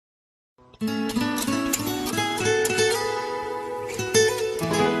Ooh,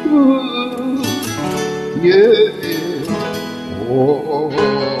 yeah. Oh.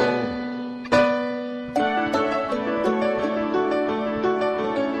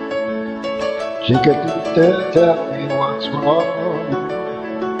 Chickadee, tell me what's wrong.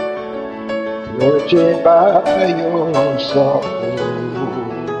 You're chained by your sorrow.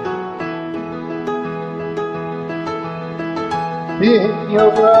 In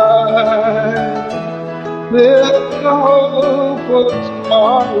your eyes, there's no hope for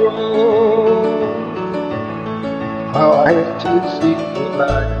tomorrow. How I hate to see you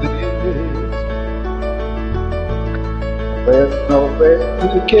like this. There's no way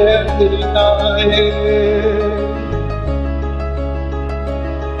you can deny it.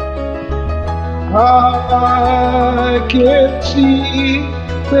 I can see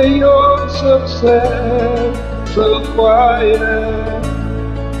that you're so sad, so quiet.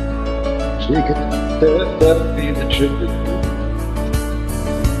 She can tell me the truth.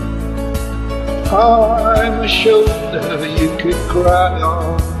 I'm a shoulder you could cry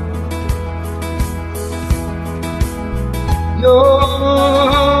on. Your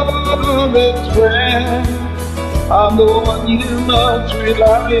best friend, I'm the one you must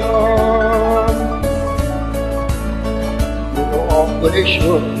rely on. You're always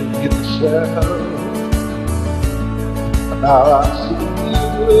sure of yourself. Now I see you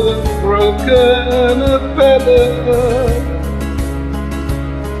broken a feather.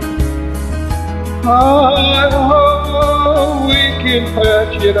 I hope we can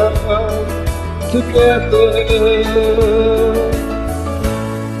patch it up together.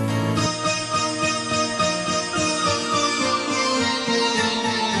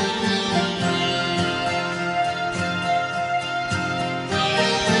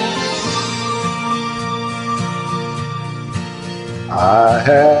 I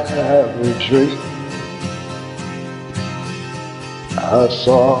have a dream, a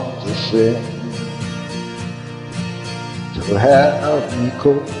song to sing, to have me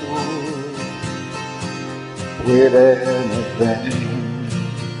cope with anything.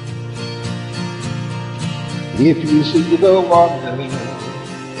 If you see the wonder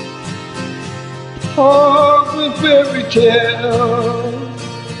of a fairy tale,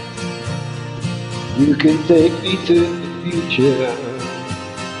 you can take me to the future,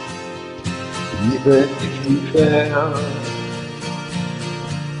 even if you fail.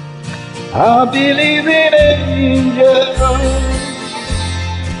 I believe in angels,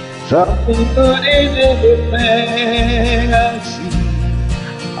 something good in everything I see.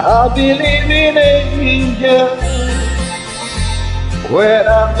 I believe in angels, when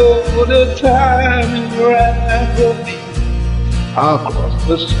I know the time is right for me. I'll cross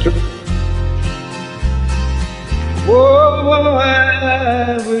the street. Oh, I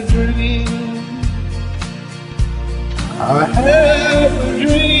have a dream. I have a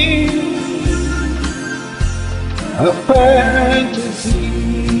dream, a fantasy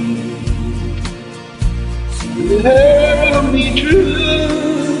to help me through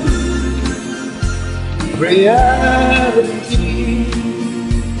reality.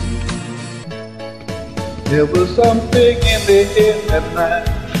 There was something in the air that night,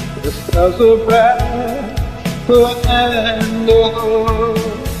 the stars were bright, and oh,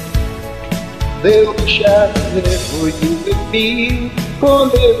 they were shining for you and me, for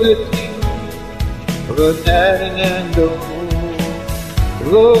liberty. And oh,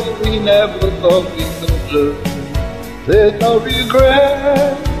 we never thought we'd go blue. There's no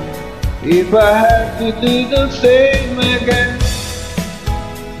regret if I had to do the same again.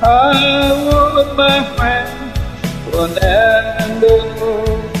 I would, my friend, Fernando,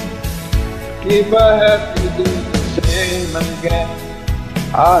 if I had to do the same again.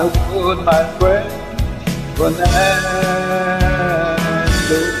 I would, my friend, Fernando.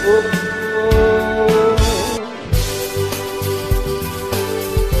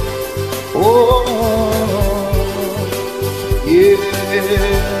 Oh, yeah.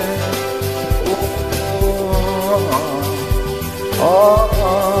 Oh,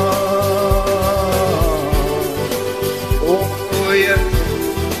 oh, yeah.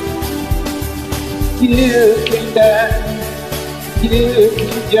 You can dance, you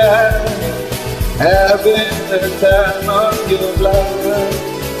can jive, having the time of your life.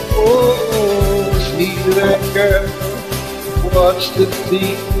 Oh, see that girl, watch the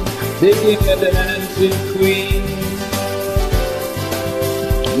scene, digging a dancing queen.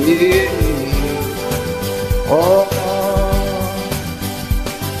 Yeah. Oh,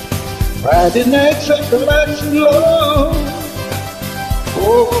 Friday nights at the lights low.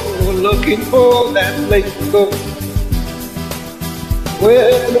 Oh, looking for that place to go.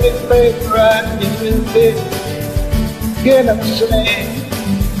 Well, they play right music, get up sing,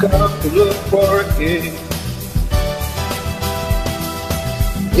 come to look for a king.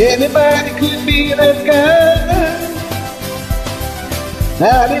 Anybody could be that guy.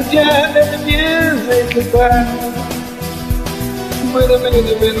 Now they jam and the music is fine. With a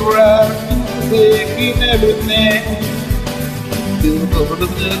little bit of rock music in everything. You know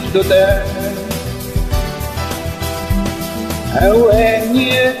the dance. And when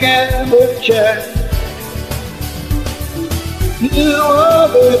you get the chance, you are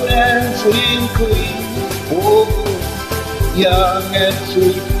the dancing queen. Oh, young and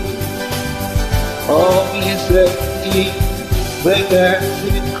sweet, only 17, the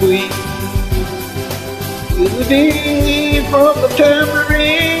dancing queen. You'll be from the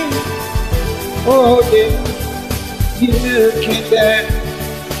tambourine. Oh yeah, you can dance,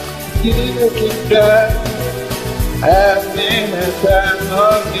 you can dance, having a time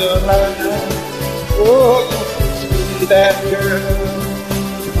of your life. Oh, see that girl,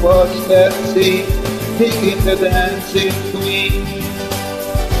 what's that scene? Taking the dancing queen.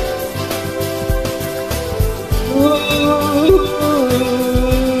 Ooh.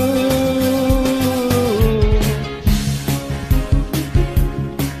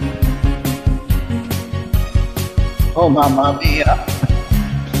 Oh, mamma mia.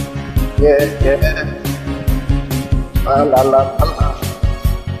 Yeah, yeah. La la la la.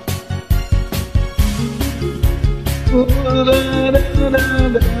 Ooh, da da da da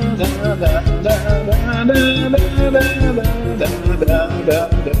da da da da da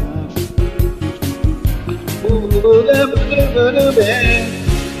da. Ooh, da da da da da.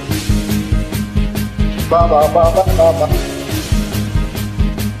 Ba ba ba ba ba ba.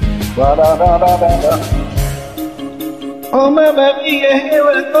 Ba da da da da da. Oh, mamma mia, here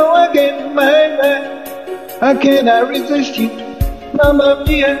I go again, my man. How can I resist you? Mamma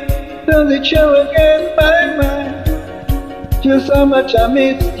mia, does it show again, my man? Just how much I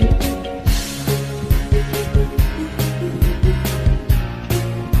missed you.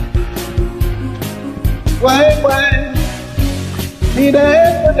 Why did I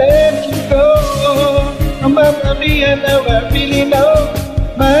ever let you go? Oh, mamma mia, now I really know,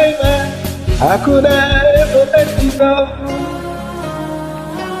 my man. How could I ever let you go?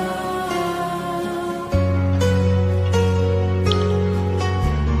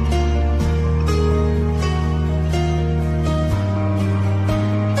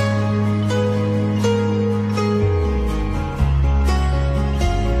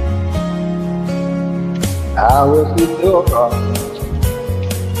 I was in your arms,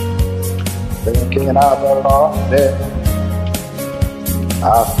 thinking I belonged there.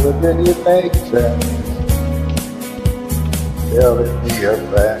 After then you make sense, telling me your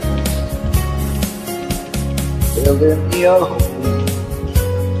plans, telling me your home,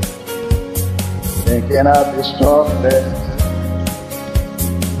 thinking I'd be stronger,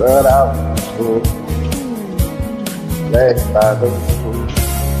 but I was fooled, led by the fool.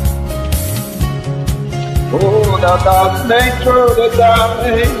 Oh, the dark snake through the dark,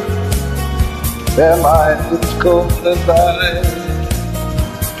 their mind is cold as ice.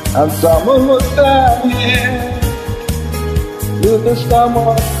 And someone was down here with the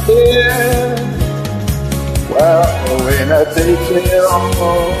someone there. Well, when I take it on,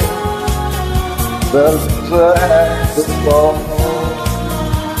 the loser has to fall.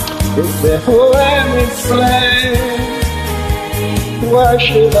 It's the whole explain. Why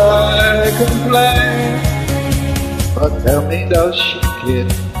should I complain? But tell me, does she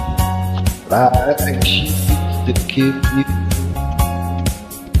kiss like she used to kiss you?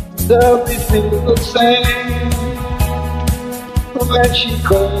 Does it feel the same when she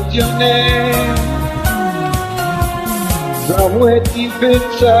calls your name? Somewhere deep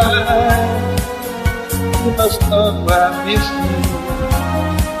inside, you must know I miss you.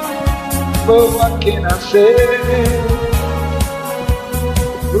 But what can I say?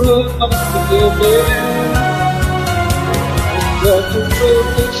 Room of the bed, but you feel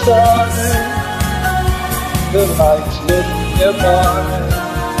the sun, the lights lit your mind.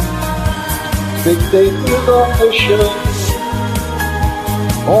 Big day on the show,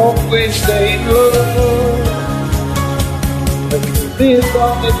 always stay low. But this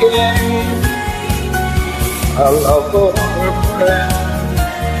on the game, I love for her friend.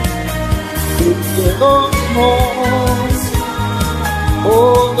 It's the long more,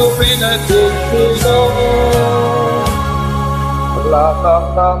 all the winner takes it all. La la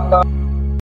la la.